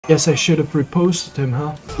Guess I should have reposted him,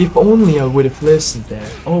 huh? If only I would have listened there.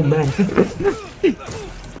 Oh man.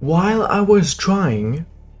 While I was trying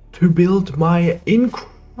to build my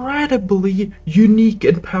incredibly unique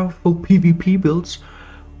and powerful PvP builds,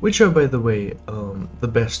 which are, by the way, the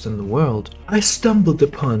best in the world, I stumbled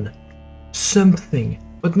upon something.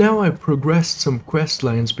 But now I progressed some quest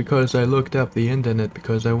lines because I looked up the internet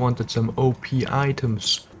because I wanted some OP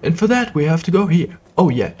items. And for that we have to go here. Oh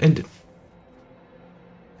yeah, and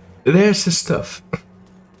there's his stuff.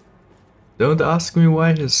 Don't ask me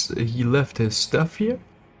why he left his stuff here.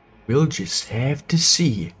 We'll just have to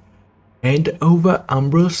see. And over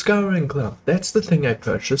Umbral Scouring Club. That's the thing I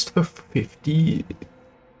purchased for 50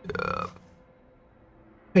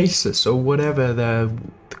 pesos or whatever the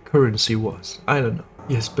currency was. I don't know.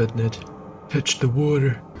 Yes, Bednet. Touch the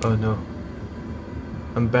water. Oh no.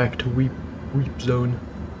 I'm back to weep zone.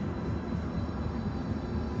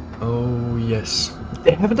 Oh yes.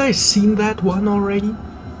 Haven't I seen that one already?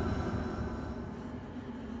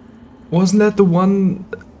 Wasn't that the one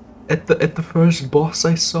at the first boss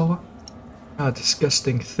I saw? Ah,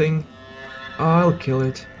 disgusting thing. Oh, I'll kill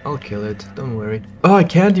it. I'll kill it. Don't worry. Oh, I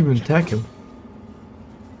can't even attack him.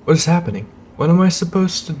 What is happening? What am I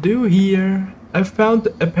supposed to do here? I found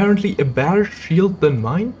apparently a better shield than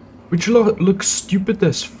mine, which looks stupid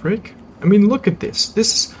as frick. I mean, look at this.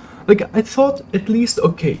 This is like, I thought at least,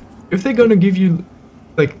 okay, if they're gonna give you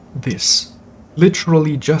like this,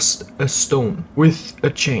 literally just a stone with a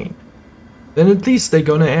chain, then at least they're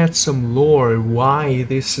gonna add some lore why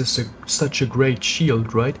this is such a great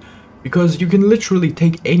shield, right? Because you can literally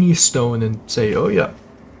take any stone and say, oh yeah,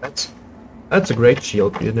 that's a great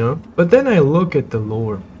shield, you know? But then I look at the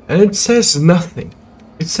lore and it says nothing.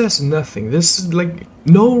 It says nothing. This is like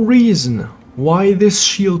no reason why this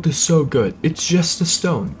shield is so good. It's just a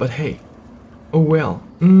stone, but hey, oh well.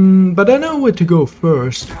 But I know where to go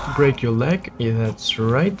first. Break your leg. Yeah, that's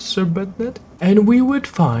right, Sir Bednet. And we would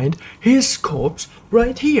find his corpse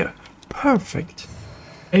right here. Perfect.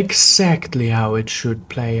 Exactly how it should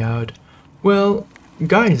play out. Well,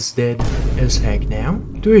 guy's dead as heck now.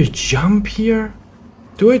 Do I jump here?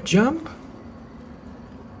 Do I jump?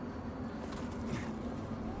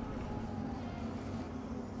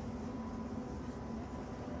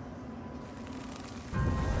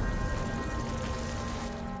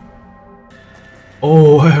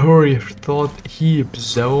 Oh, I already thought he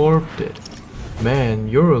absorbed it. Man,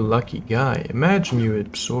 you're a lucky guy. Imagine you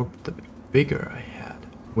absorbed the vigor I had.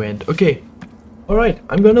 Went. Okay. Alright,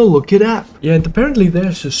 I'm gonna look it up. Yeah, and apparently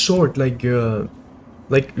there's a sword like the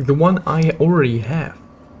one I already have.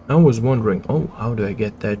 I was wondering, oh, how do I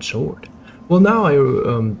get that sword? Well, now I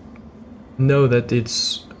know that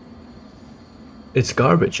it's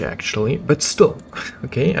garbage actually, but still.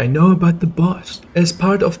 Okay, I know about the boss as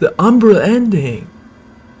part of the Umbral ending.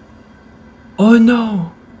 Oh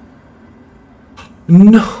no!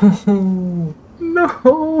 No!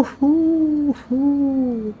 No!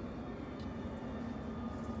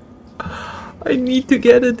 I need to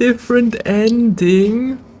get a different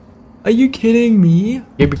ending. Are you kidding me?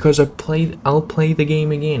 Yeah, because I'll play the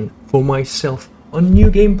game again for myself on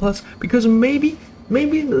New Game Plus, because maybe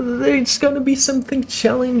there's gonna be something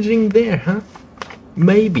challenging there, huh?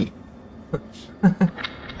 Maybe.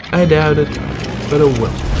 I doubt it, but oh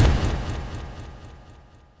well.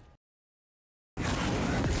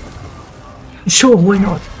 Sure, why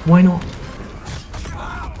not? Why not?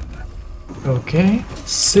 Okay,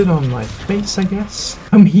 sit on my face, I guess.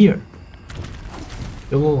 Come here.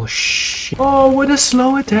 You little shit. Oh, what a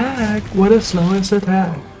slow attack. What a slowest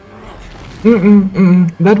attack.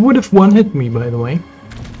 That would have one-hit me, by the way.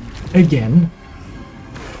 Again.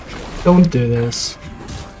 Don't do this.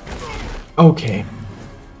 Okay.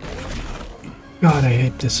 God, I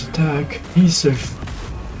hate this attack. Piece of...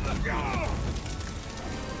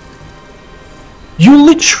 You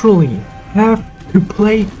literally have to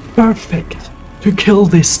play perfect to kill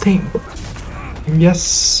this thing.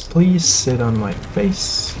 Yes, please sit on my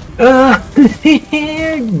face.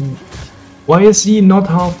 Why is he not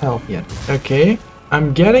half health yet? Okay,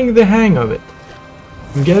 I'm getting the hang of it.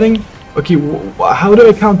 I'm getting... Okay, how do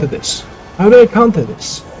I counter this? How do I counter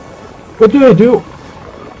this? What do I do?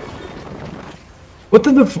 What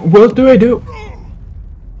in the world do I do?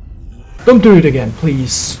 Don't do it again,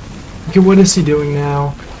 please. Okay, what is he doing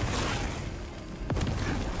now?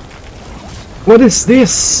 What is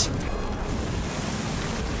this?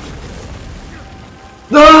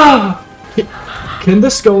 Ah! Can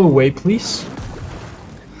this go away, please?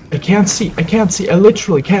 I can't see. I can't see. I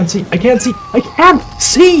literally can't see. I can't see. I can't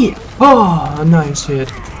see! Oh, nice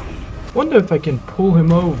hit. Wonder if I can pull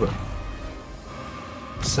him over.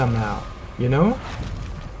 Somehow, you know?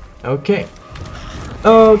 Okay.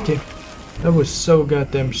 Okay. That was so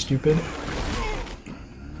goddamn stupid.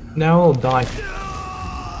 Now I'll die.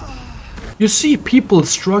 You see people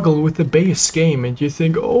struggle with the base game and you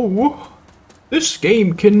think, oh, this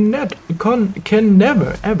game can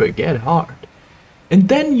never ever get hard. And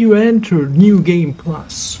then you enter New Game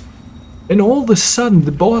Plus. And all of a sudden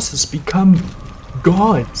the bosses become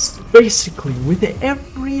gods. Basically with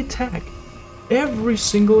every attack. Every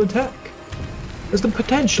single attack has the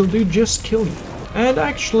potential to just kill you. And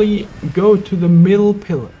actually go to the middle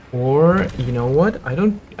pillar. Or, you know what? I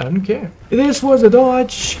don't care. This was a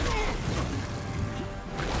dodge.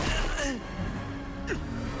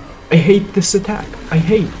 I hate this attack. I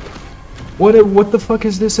hate. What the fuck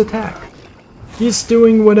is this attack? He's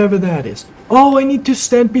doing whatever that is. Oh, I need to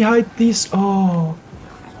stand behind these. Oh,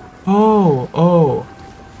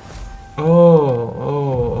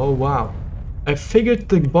 wow. I figured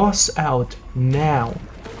the boss out now.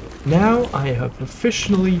 Now I have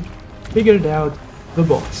officially figured out the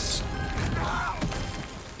boss.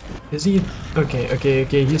 Is he? Okay,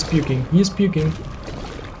 he's puking. He's puking.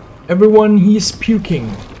 Everyone, he's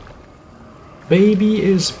puking. Baby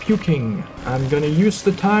is puking. I'm gonna use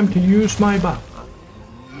the time to use my buff.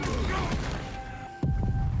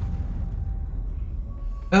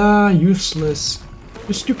 Useless.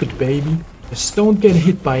 You stupid baby. Just don't get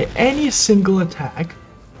hit by any single attack.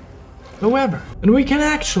 However, and we can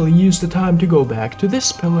actually use the time to go back to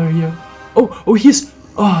this pillar here. Oh, he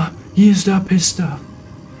used up his stuff.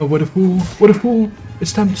 Oh, what a fool. What a fool.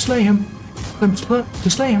 It's time to slay him. Time to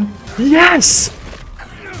slay him. Yes!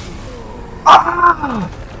 Ah!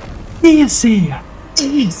 Easy!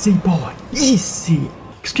 Easy, boy. Easy.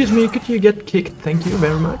 Excuse me, could you get kicked? Thank you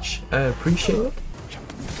very much. I appreciate it.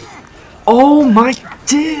 Oh my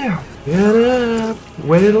dear! Get up.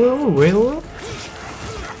 Wait a little.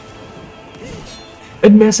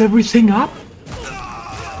 And mess everything up?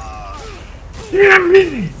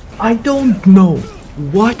 I don't know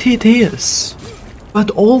what it is,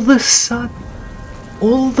 but all the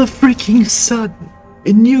freaking sudden,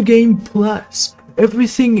 in New Game Plus,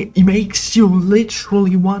 everything makes you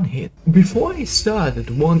literally one hit. Before I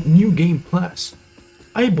started New Game Plus,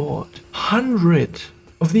 I bought 100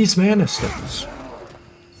 of these mana stones,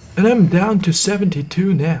 and I'm down to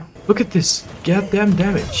 72 now. Look at this goddamn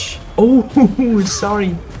damage. Oh,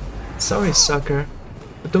 sorry, sucker,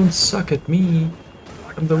 but don't suck at me.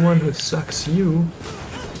 I'm the one who sucks you.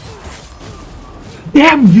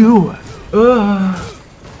 Damn you!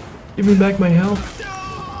 Give me back my health.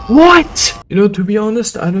 What? You know, to be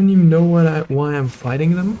honest, I don't even know why I'm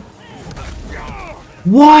fighting them.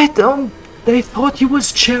 What? They thought he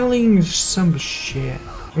was challenged some shit.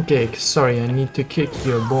 Okay, sorry, I need to kick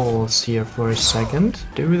your balls here for a second.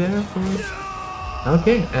 Do that for...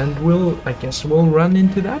 Okay, and I guess we'll run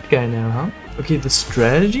into that guy now, huh? Okay, the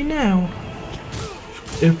strategy now,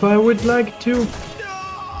 if I would like to,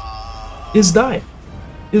 is die,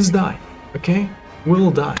 okay?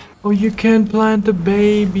 Will die. Oh, you can plant a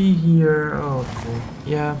baby here. Oh, cool.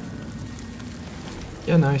 Yeah,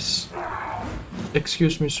 nice.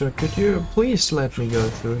 Excuse me, sir, could you please let me go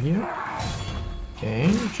through here?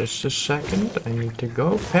 Okay, just a second, I need to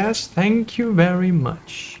go past. Thank you very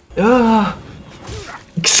much.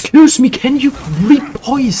 Excuse me, can you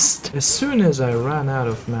repoist? As soon as I ran out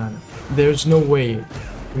of mana, there's no way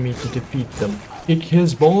for me to defeat them. Kick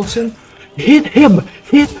his balls in. Hit him!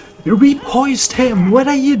 Repoist him! What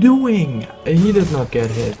are you doing? He did not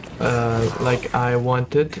get hit, like I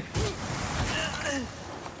wanted.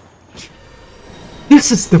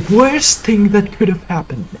 This is the worst thing that could have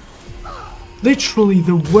happened. Literally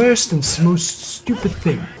the worst and most stupid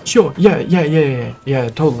thing. Sure, yeah,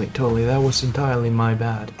 totally. That was entirely my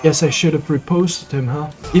bad. Guess I should have reposted him,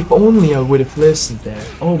 huh? If only I would have listened there.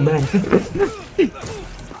 Oh man.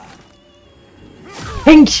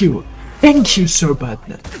 Thank you, Sir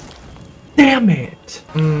Butler. Damn it.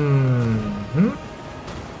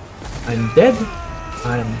 I'm dead.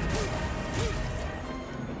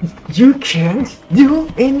 You can't do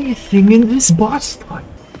anything in this boss fight.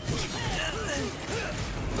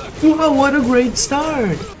 Wow, what a great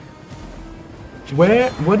start!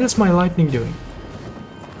 What is my lightning doing?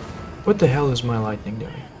 What the hell is my lightning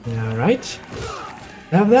doing? Alright.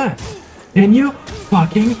 Have that. Can you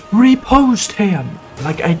fucking repost him?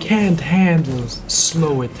 Like, I can't handle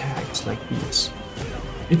slow attacks like these.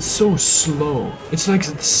 It's so slow. It's like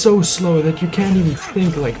so slow that you can't even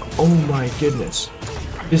think like, oh my goodness.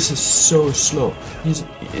 This is so slow.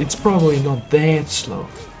 It's probably not that slow,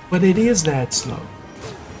 but it is that slow.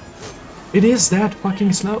 It is that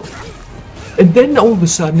fucking slow. And then all of a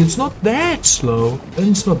sudden it's not that slow. Then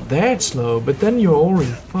it's not that slow, but then you're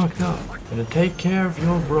already fucked up. Gonna take care of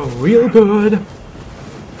your bro real good.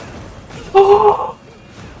 Oh!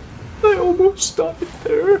 I almost died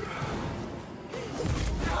there.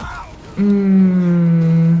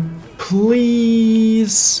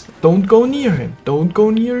 Please don't go near him. Don't go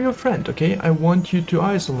near your friend, okay? I want you to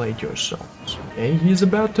isolate yourselves. Okay, he's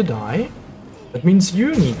about to die. That means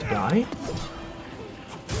you need to die.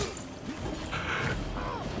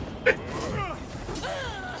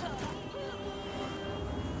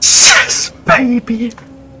 Yes, baby!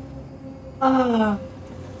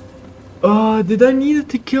 Did I need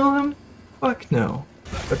to kill him? Fuck no.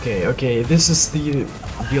 Okay, this is the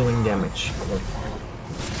dealing damage.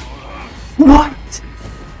 What?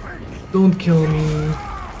 Don't kill me.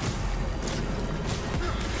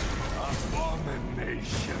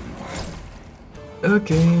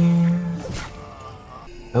 Okay.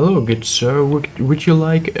 Hello, good sir. Would you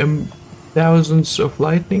like thousands of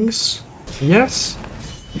lightnings? Yes?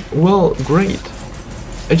 Well, great.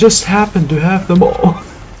 I just happen to have them all.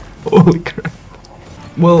 Holy crap.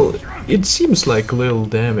 Well, it seems like little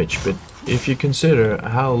damage, but if you consider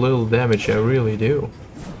how little damage I really do,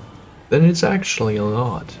 then it's actually a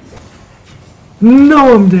lot.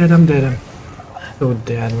 No, I'm dead, I'm so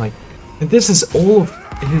dead, like... And this is all of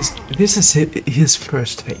his... This is his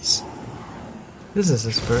first phase. This is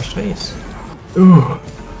his first phase. Ooh,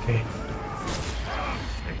 okay.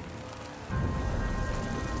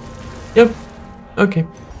 Yep, okay.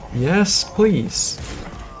 Yes, please.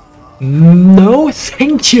 No,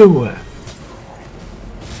 thank you!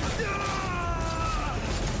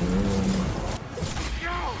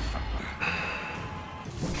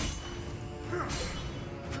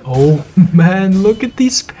 Oh man, look at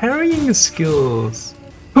these parrying skills!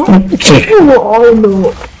 Oh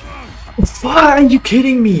no! Why are you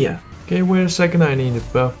kidding me? Okay, wait a second, I need to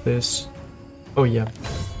buff this. Oh yeah.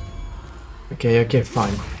 Okay,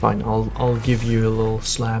 fine. I'll give you a little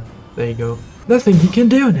slap. There you go. Nothing he can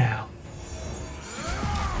do now.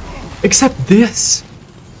 Except this.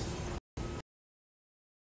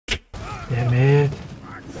 Damn it.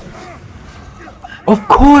 Of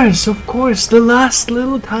course, the last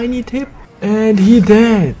little tiny tip. And he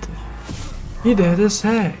dead. He dead as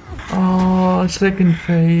heck. Oh, second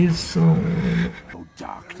phase. Oh. No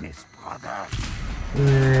darkness, brother.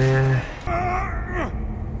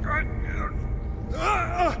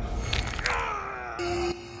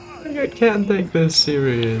 I can't take this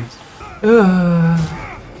serious.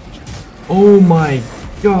 Oh my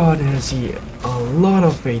god, has he a lot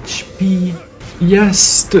of HP?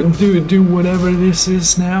 Yes, do whatever this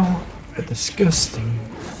is now. Disgusting.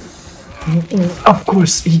 Of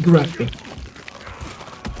course, he grabbed me.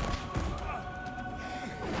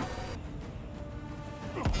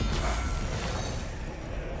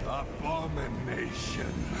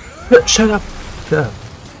 Abomination. Shut up.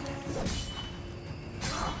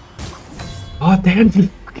 Oh damn,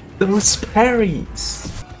 look at those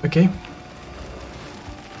parries. Okay.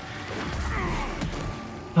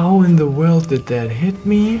 How in the world did that hit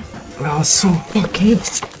me? Oh, so fucking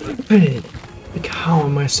stupid. Like, how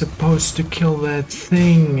am I supposed to kill that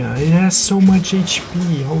thing? It has so much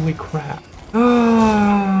HP, holy crap.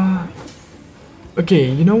 Okay,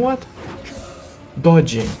 you know what?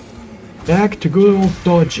 Dodging. Back to good old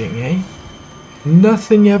dodging, eh?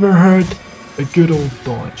 Nothing ever hurt a good old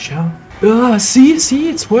dodge, huh? See,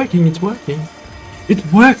 it's working. It's working,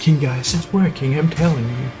 guys, it's working, I'm telling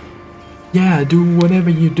you. Yeah, do whatever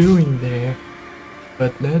you're doing there.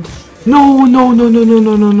 But Ned... No,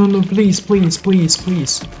 please. Are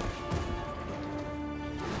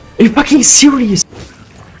you fucking serious?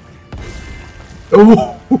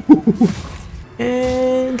 Oh!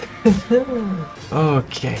 And...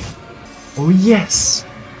 okay. Oh, yes.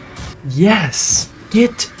 Yes!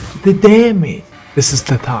 Get the damage! This is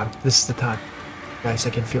the time. Guys, I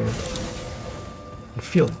can feel it.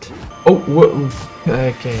 Feel it. Oh, whoa.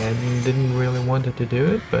 Okay, I didn't really want it to do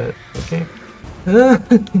it, but okay.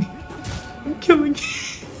 I'm killing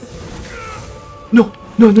you. No.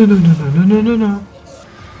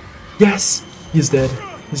 Yes, he's dead.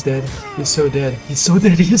 He's so dead.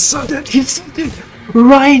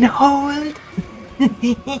 Reinhold.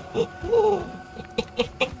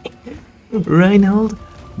 Reinhold,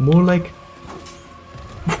 more like.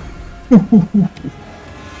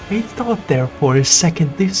 I thought there for a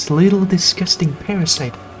second this little disgusting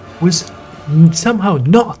parasite was somehow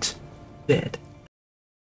not dead.